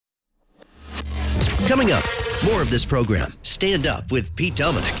Coming up, more of this program, Stand Up with Pete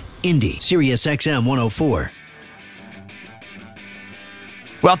Dominick, Indy, Sirius XM 104.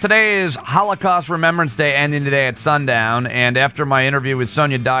 Well, today is Holocaust Remembrance Day, ending today at sundown. And after my interview with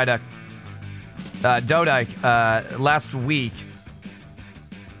Sonia Dodike last week,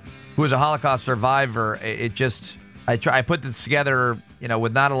 who is a Holocaust survivor, I put this together,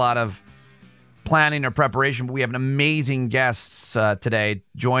 with not a lot of planning or preparation, but we have an amazing guest today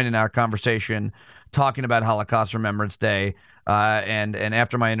joining our conversation, talking about Holocaust Remembrance Day. And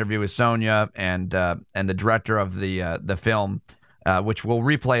after my interview with Sonia and the director of the film, which we'll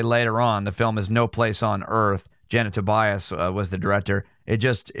replay later on, the film is No Place on Earth. Janet Tobias was the director. It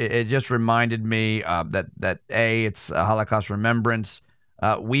just reminded me that A, it's a Holocaust Remembrance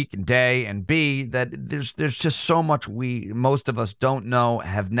week and day, and B, that there's just so much most of us don't know,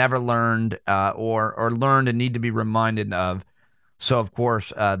 have never learned, or learned and need to be reminded of. So, of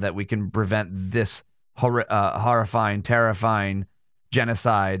course, that we can prevent this horrifying, terrifying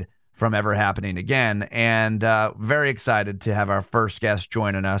genocide from ever happening again. And very excited to have our first guest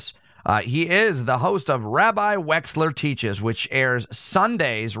joining us. He is the host of Rabbi Wechsler Teaches, which airs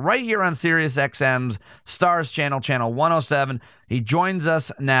Sundays right here on Sirius XM's Stars Channel, Channel 107. He joins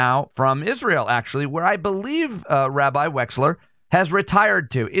us now from Israel, actually, where I believe Rabbi Wechsler has retired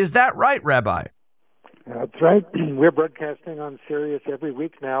to. Is that right, Rabbi? That's right. We're broadcasting on Sirius every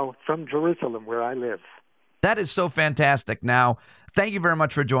week now from Jerusalem, where I live. That is so fantastic. Now, thank you very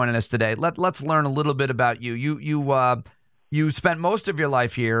much for joining us today. Let's learn a little bit about you. You spent most of your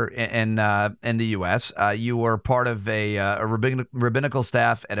life here in the U.S. You were part of a rabbinical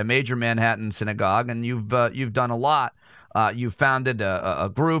staff at a major Manhattan synagogue, and you've done a lot. You founded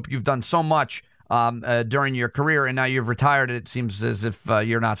a group. You've done so much during your career, and now you've retired. It seems as if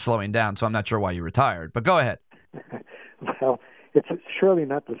you're not slowing down, so I'm not sure why you retired. But go ahead. Well, it's surely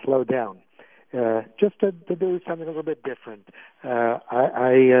not to slow down. Just to do something a little bit different.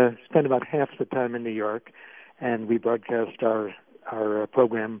 I spend about half the time in New York, and we broadcast our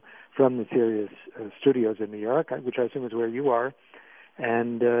program from the Sirius studios in New York, which I assume is where you are.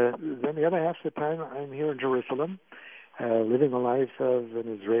 And then the other half of the time, I'm here in Jerusalem, living the life of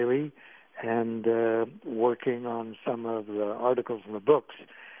an Israeli and working on some of the articles and the books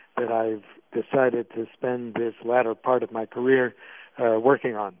that I've decided to spend this latter part of my career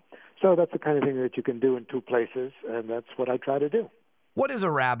working on. So that's the kind of thing that you can do in two places, and that's what I try to do. What is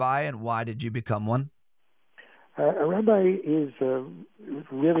a rabbi, and why did you become one? A rabbi is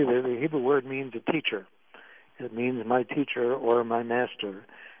really, the Hebrew word means a teacher. It means my teacher or my master.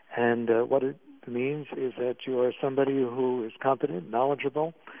 And what it means is that you are somebody who is competent,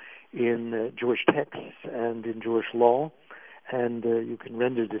 knowledgeable in Jewish texts and in Jewish law, and you can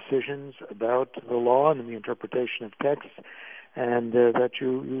render decisions about the law and the interpretation of texts, and that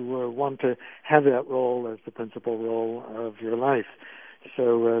you want to have that role as the principal role of your life.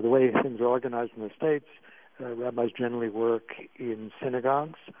 So the way things are organized in the States, rabbis generally work in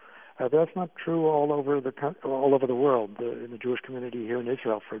synagogues. But that's not true all over the world. In the Jewish community here in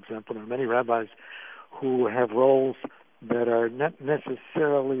Israel, for example, there are many rabbis who have roles that are not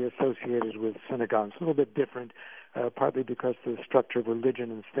necessarily associated with synagogues. A little bit different, partly because the structure of religion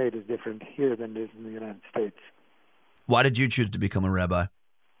and state is different here than it is in the United States. Why did you choose to become a rabbi?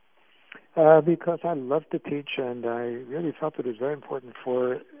 Because I love to teach, and I really felt that it was very important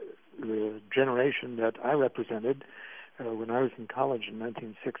for the generation that I represented. When I was in college in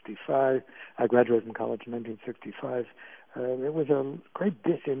 1965, I graduated from college in 1965, there was a great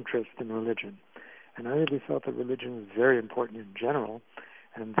disinterest in religion. And I really felt that religion was very important in general,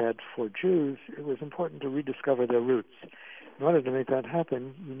 and that for Jews, it was important to rediscover their roots. In order to make that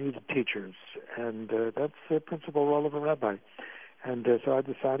happen, you needed teachers, and that's the principal role of a rabbi. And so I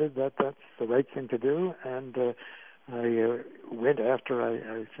decided that that's the right thing to do, and I went after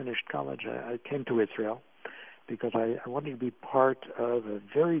I finished college. I came to Israel because I wanted to be part of a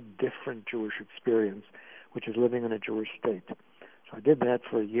very different Jewish experience, which is living in a Jewish state. So I did that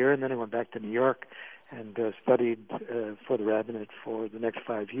for a year, and then I went back to New York and studied for the rabbinate for the next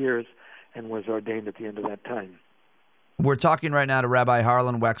 5 years and was ordained at the end of that time. We're talking right now to Rabbi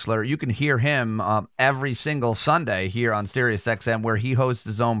Harlan Wechsler. You can hear him every single Sunday here on Sirius XM, where he hosts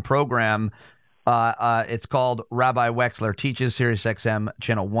his own program. It's called Rabbi Wechsler Teaches, Sirius XM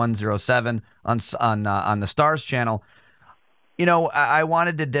channel 107 on the Stars channel. You know, I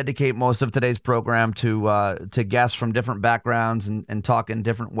wanted to dedicate most of today's program to guests from different backgrounds and talk in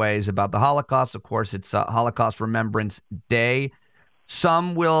different ways about the Holocaust. Of course, it's Holocaust Remembrance Day.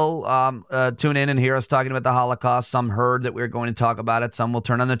 Some will tune in and hear us talking about the Holocaust. Some heard that we were going to talk about it. Some will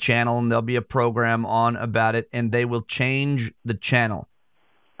turn on the channel and there'll be a program on about it, and they will change the channel.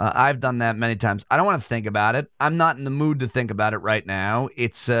 I've done that many times. I don't want to think about it. I'm not in the mood to think about it right now.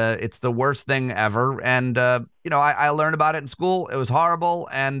 It's the worst thing ever. And I learned about it in school. It was horrible,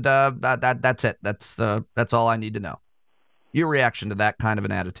 and that's it. That's all I need to know. Your reaction to that kind of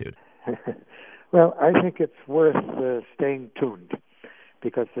an attitude? Well, I think it's worth staying tuned,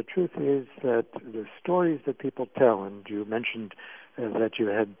 because the truth is that the stories that people tell, and you mentioned that you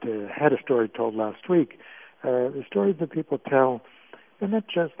had a story told last week, the stories that people tell, they're not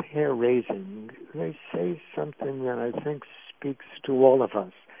just hair-raising. They say something that I think speaks to all of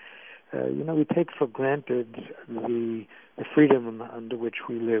us. We take for granted the freedom under which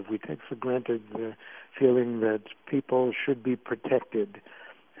we live. We take for granted the feeling that people should be protected.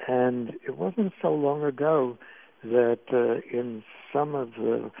 And it wasn't so long ago that in some of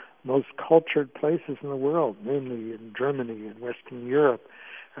the most cultured places in the world, namely in Germany and Western Europe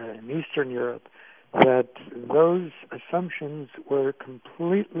and Eastern Europe, that those assumptions were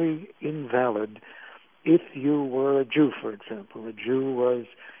completely invalid if you were a Jew, for example. A Jew was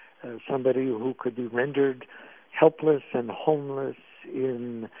somebody who could be rendered helpless and homeless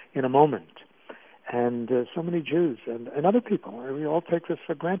in a moment. And so many Jews and other people, we all take this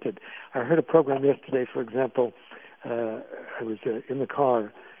for granted. I heard a program yesterday, for example. I was in the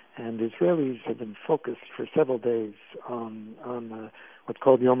car, and Israelis have been focused for several days on what's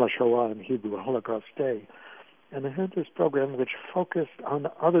called Yom HaShoah in Hebrew, Holocaust Day. And I heard this program which focused on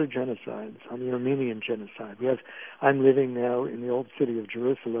other genocides, on the Armenian genocide. I'm living now in the old city of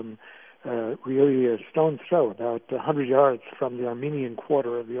Jerusalem, really a stone's throw, about 100 yards from the Armenian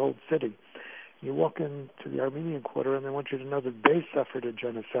quarter of the old city. You walk into the Armenian quarter, and I want you to know that they suffered a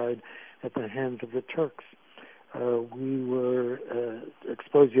genocide at the hands of the Turks. We were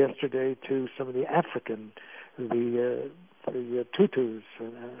exposed yesterday to some of the African, the Tutus,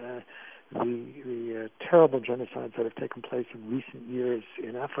 the terrible genocides that have taken place in recent years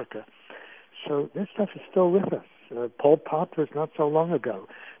in Africa. So this stuff is still with us. Pol Pot was not so long ago.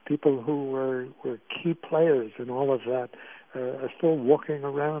 People who were key players in all of that are still walking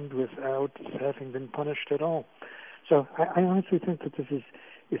around without having been punished at all. So I honestly think that this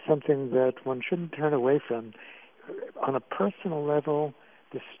is something that one shouldn't turn away from. On a personal level,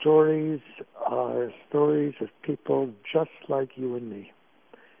 the stories are stories of people just like you and me.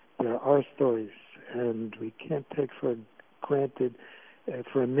 There are stories, and we can't take for granted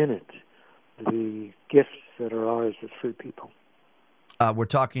for a minute the gifts that are ours as free people. We're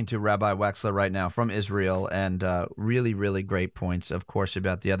talking to Rabbi Wechsler right now from Israel, and really, really great points, of course,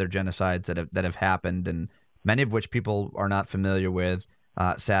 about the other genocides that have happened, and many of which people are not familiar with,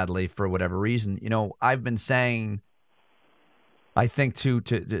 sadly, for whatever reason. I've been saying, I think, to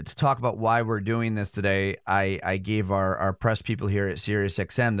talk about why we're doing this today, I gave our press people here at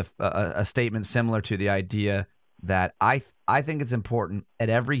SiriusXM a statement similar to the idea that I think it's important at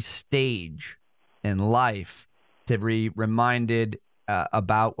every stage in life to be reminded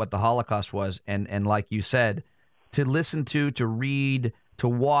about what the Holocaust was, and like you said, to listen to read, to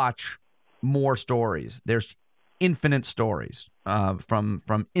watch more stories. There's infinite stories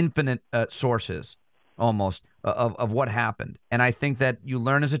from infinite sources, almost, of what happened. And I think that you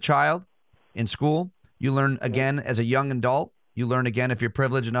learn as a child in school, you learn again as a young adult, you learn again if you're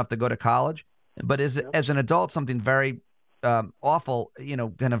privileged enough to go to college. But as an adult, something very awful,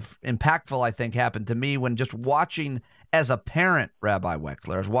 kind of impactful, I think, happened to me when just watching as a parent, Rabbi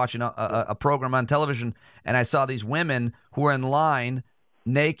Wechsler. I was watching a program on television, and I saw these women who were in line,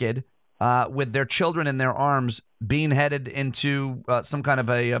 naked, with their children in their arms, being headed into some kind of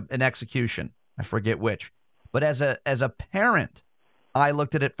an execution. I forget which. But as a parent, I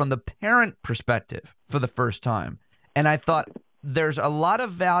looked at it from the parent perspective for the first time, and I thought there's a lot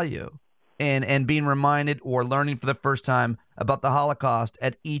of value in being reminded or learning for the first time about the Holocaust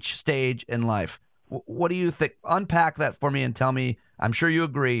at each stage in life. What do you think? Unpack that for me and tell me. I'm sure you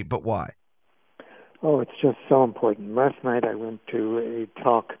agree, but why? Oh, it's just so important. Last night I went to a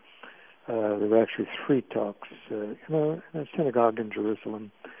talk. There were actually 3 talks in a synagogue in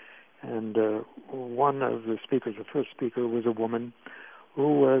Jerusalem. And one of the speakers, the first speaker, was a woman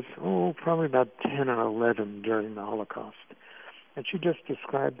who was, probably about 10 or 11 during the Holocaust. And she just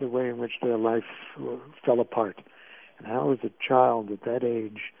described the way in which their life fell apart, and how as a child at that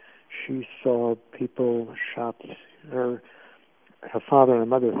age she saw people shot. Her father and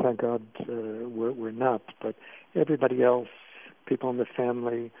mother, thank God, were not, but everybody else, people in the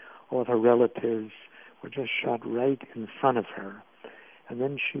family, all of her relatives, were just shot right in front of her. And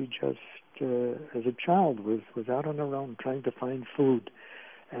then she just, as a child, was out on her own, trying to find food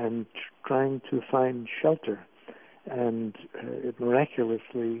and trying to find shelter. And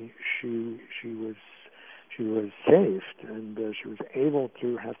miraculously, she she was saved, and she was able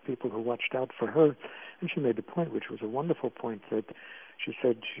to have people who watched out for her. And she made the point, which was a wonderful point, that she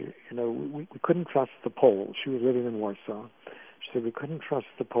said, we couldn't trust the Poles. She was living in Warsaw. She said, we couldn't trust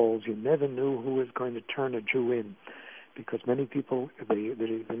the Poles. You never knew who was going to turn a Jew in, because many people,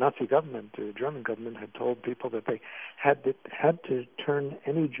 the Nazi government, the German government, had told people that they had to turn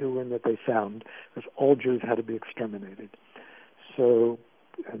any Jew in that they found, because all Jews had to be exterminated. So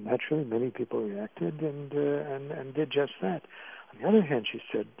naturally, many people reacted and did just that. On the other hand, she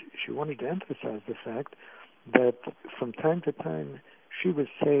said she wanted to emphasize the fact that from time to time she was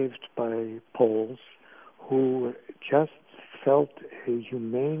saved by Poles who just felt a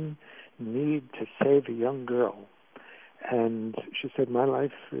humane need to save a young girl. And she said, my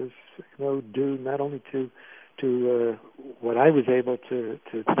life is, due not only to what I was able to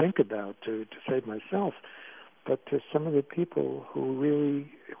think about to save myself, but to some of the people who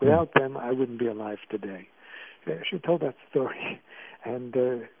really, without them, I wouldn't be alive today. She told that story, and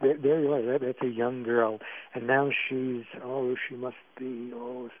there you are. That's a young girl, and now she must be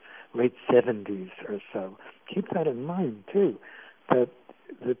late 70s or so. Keep that in mind too, that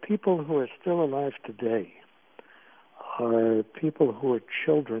the people who are still alive today are people who were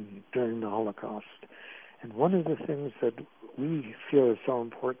children during the Holocaust. And one of the things that we feel is so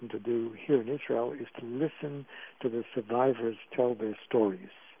important to do here in Israel is to listen to the survivors tell their stories,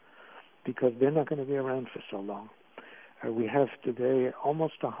 because they're not going to be around for so long. We have today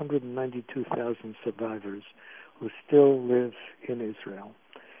almost 192,000 survivors who still live in Israel,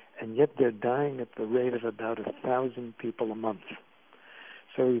 and yet they're dying at the rate of about 1,000 people a month.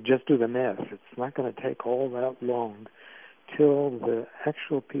 So you just do the math. It's not going to take all that long till the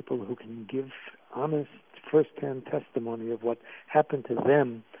actual people who can give honest first-hand testimony of what happened to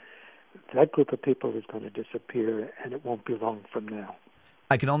them, that group of people is going to disappear, and it won't be long from now.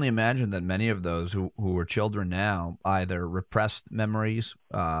 I can only imagine that many of those who are children now either repressed memories,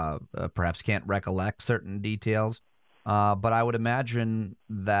 perhaps can't recollect certain details, but I would imagine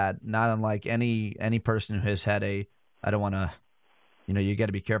that not unlike any person who has had I don't want to, you got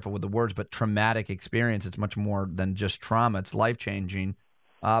to be careful with the words, but traumatic experience, it's much more than just trauma, it's life-changing,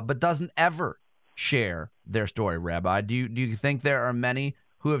 but doesn't ever share their story, Rabbi. Do you think there are many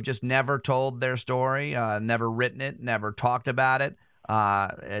who have just never told their story, never written it, never talked about it,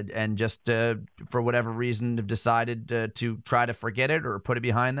 and just for whatever reason have decided to try to forget it or put it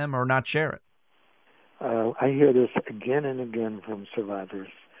behind them or not share it? I hear this again and again from survivors,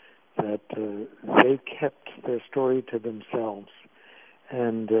 that they kept their story to themselves.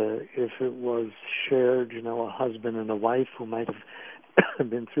 And if it was shared, a husband and a wife who might have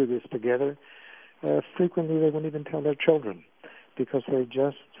been through this together, frequently they wouldn't even tell their children, because they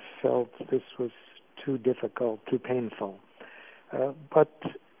just felt this was too difficult, too painful. But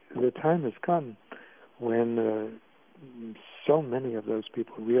the time has come when so many of those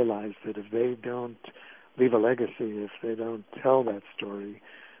people realize that if they don't leave a legacy, if they don't tell that story,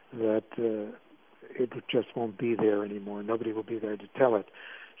 that it just won't be there anymore. Nobody will be there to tell it.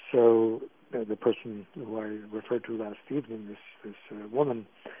 So the person who I referred to last evening, this woman,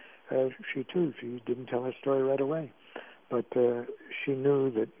 she didn't tell her story right away. But she knew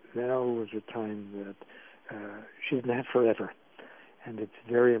that now was a time that she didn't have forever. And it's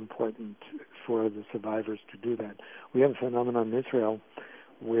very important for the survivors to do that. We have a phenomenon in Israel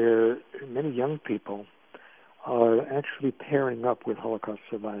where many young people are actually pairing up with Holocaust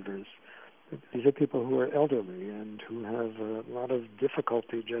survivors. These are people who are elderly and who have a lot of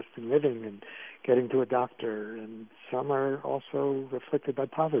difficulty just in living and getting to a doctor, and some are also afflicted by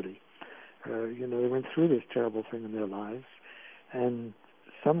poverty. They went through this terrible thing in their lives, and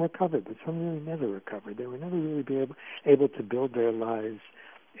some recovered, but some really never recovered. They were never really able to build their lives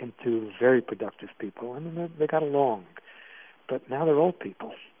into very productive people. I mean, they got along, but now they're old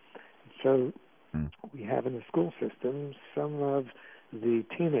people. So we have in the school system some of the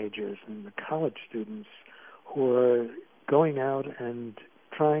teenagers and the college students who are going out and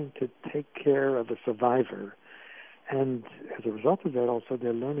trying to take care of a survivor. And as a result of that, also,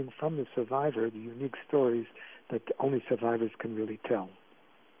 they're learning from the survivor the unique stories that only survivors can really tell.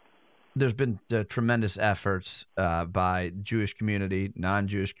 There's been tremendous efforts by Jewish community,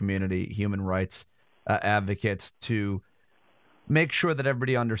 non-Jewish community, human rights advocates to make sure that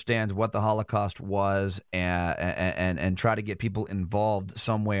everybody understands what the Holocaust was and try to get people involved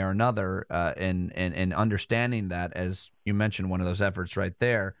some way or another in understanding that, as you mentioned, one of those efforts right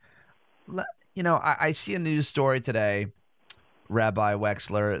there. I see a news story today, Rabbi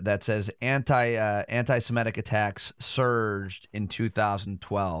Wechsler, that says anti-Semitic attacks surged in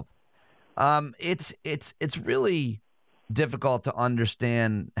 2012. It's really difficult to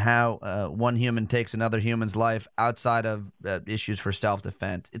understand how one human takes another human's life outside of issues for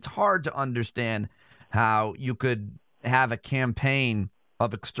self-defense. It's hard to understand how you could have a campaign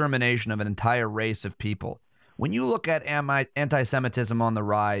of extermination of an entire race of people. When you look at anti-Semitism on the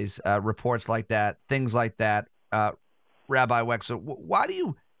rise, reports like that, things like that, Rabbi Wechsler, what do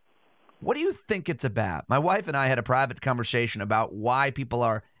you think it's about? My wife and I had a private conversation about why people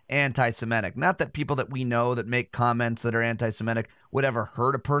are anti-Semitic. Not that people that we know that make comments that are anti-Semitic would ever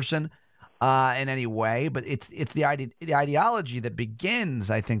hurt a person in any way, but it's the ideology that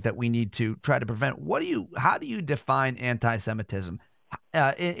begins, I think, that we need to try to prevent. How do you define anti-Semitism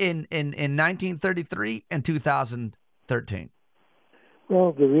in 1933 and 2013?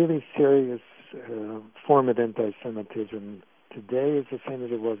 Well, the really serious form of anti-Semitism today is the same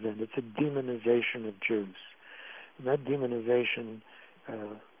as it was then. It's a demonization of Jews. And that demonization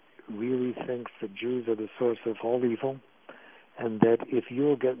really thinks that Jews are the source of all evil, and that if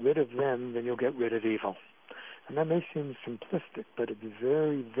you'll get rid of them, then you'll get rid of evil. And that may seem simplistic, but it's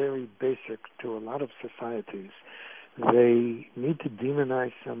very, very basic to a lot of societies. They need to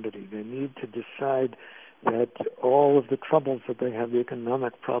demonize somebody. They need to decide that all of the troubles that they have, the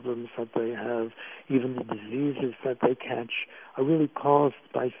economic problems that they have, even the diseases that they catch, are really caused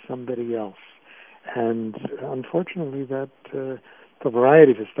by somebody else. And unfortunately, that for a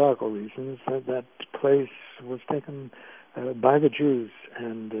variety of historical reasons, that place was taken by the Jews,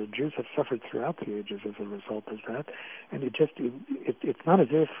 and Jews have suffered throughout the ages as a result of that. And it's not as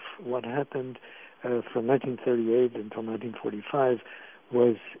if what happened from 1938 until 1945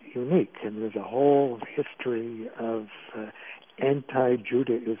 was unique, and there's a whole history of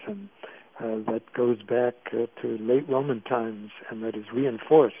anti-Judaism that goes back to late Roman times, and that is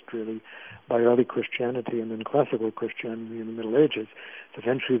reinforced really by early Christianity and then classical Christianity in the Middle Ages. It's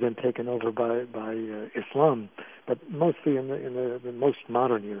eventually then taken over by Islam, but mostly in the most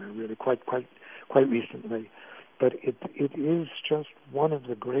modern era, really quite recently. But it is just one of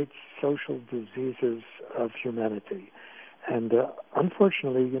the great social diseases of humanity. And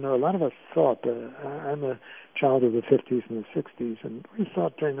unfortunately, a lot of us thought, I'm a child of the 50s and the 60s, and we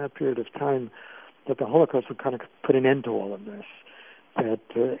thought during that period of time that the Holocaust would kind of put an end to all of this, that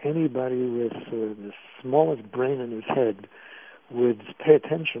anybody with the smallest brain in his head would pay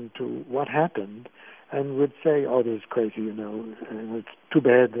attention to what happened and would say, oh, this is crazy, and it's too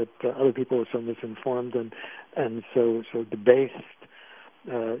bad that other people were so misinformed and so debased,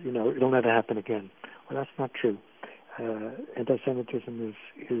 it'll never happen again. Well, that's not true. Anti-Semitism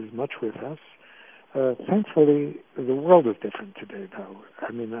is much with us. Thankfully, the world is different today, though.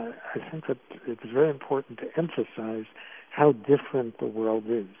 I mean, I think that it's very important to emphasize how different the world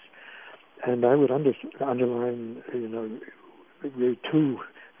is. And I would underline, really two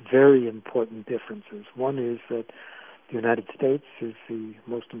very important differences. One is that the United States is the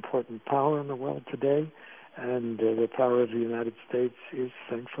most important power in the world today, and the power of the United States is,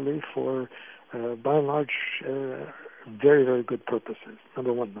 thankfully, for by and large, very, very good purposes.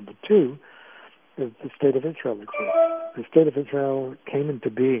 Number one. Number two, the State of Israel exists. The State of Israel came into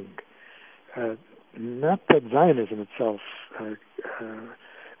being. Not that Zionism itself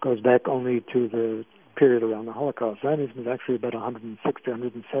goes back only to the period around the Holocaust. Zionism is actually about 160,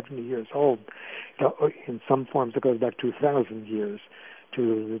 170 years old. In some forms, it goes back 2,000 years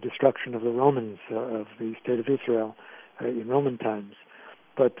to the destruction of the Romans, of the State of Israel in Roman times.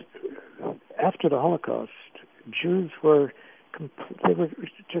 But after the Holocaust, Jews were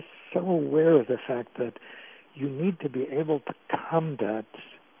just so aware of the fact that you need to be able to combat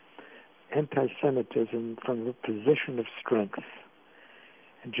anti-Semitism from a position of strength.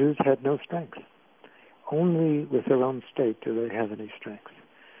 And Jews had no strength. Only with their own state do they have any strength.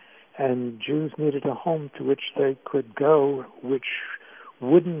 And Jews needed a home to which they could go, which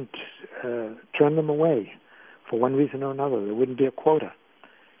wouldn't turn them away for one reason or another. There wouldn't be a quota.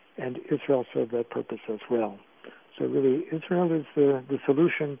 And Israel served that purpose as well. So really, Israel is the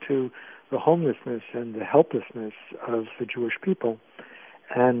solution to the homelessness and the helplessness of the Jewish people.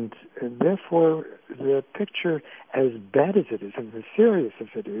 And therefore, the picture, as bad as it is and as serious as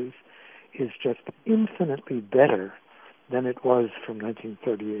it is just infinitely better than it was from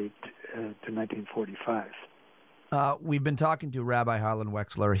 1938 to 1945. We've been talking to Rabbi Harlan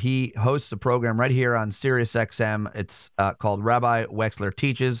Wechsler. He hosts a program right here on Sirius XM. It's called Rabbi Wechsler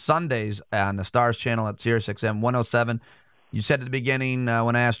Teaches, Sundays on the Stars channel at Sirius XM 107. You said at the beginning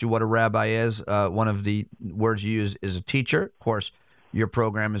when I asked you what a rabbi is, one of the words you use is a teacher. Of course, your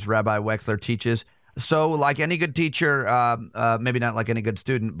program is Rabbi Wechsler Teaches. So like any good teacher, maybe not like any good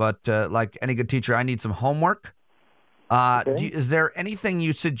student, but like any good teacher, I need some homework. Okay. Is there anything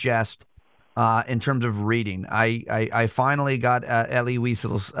you suggest in terms of reading. I finally got Elie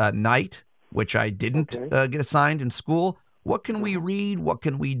Wiesel's Night, which I didn't get assigned in school. What can we read? What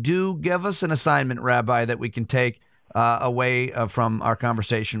can we do? Give us an assignment, Rabbi, that we can take away from our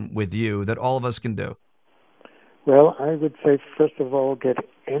conversation with you, that all of us can do. Well, I would say, first of all, get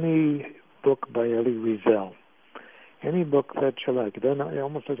any book by Elie Wiesel. Any book that you like. Then it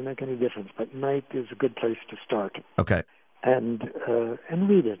almost doesn't make any difference, but Night is a good place to start. Okay. And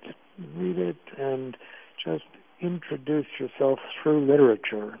read it. Read it and just introduce yourself through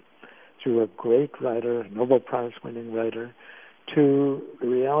literature, through a great writer, Nobel Prize-winning writer, to the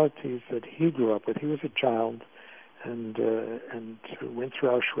realities that he grew up with. He was a child and went through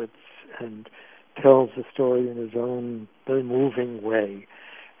Auschwitz and tells the story in his own very moving way.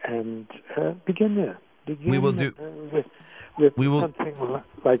 And begin there. We will do with something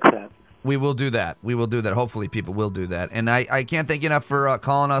like that. We will do that. We will do that. Hopefully people will do that. And I can't thank you enough for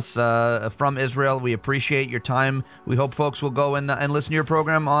calling us from Israel. We appreciate your time. We hope folks will go and listen to your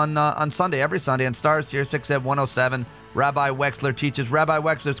program on Sunday, every Sunday, on Stars Sirius XM 107. Rabbi Wechsler teaches. Rabbi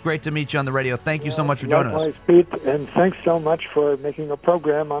Wechsler, it's great to meet you on the radio. Thank you so much for joining us. Pete, and thanks so much for making a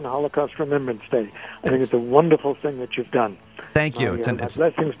program on Holocaust Remembrance Day. I think it's a wonderful thing that you've done. Thank you.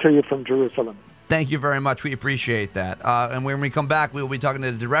 Blessings to you from Jerusalem. Thank you very much. We appreciate that. And when we come back, we will be talking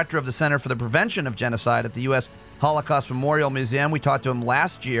to the director of the Center for the Prevention of Genocide at the U.S. Holocaust Memorial Museum. We talked to him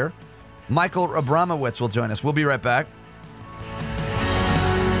last year. Michael Abramowitz will join us. We'll be right back.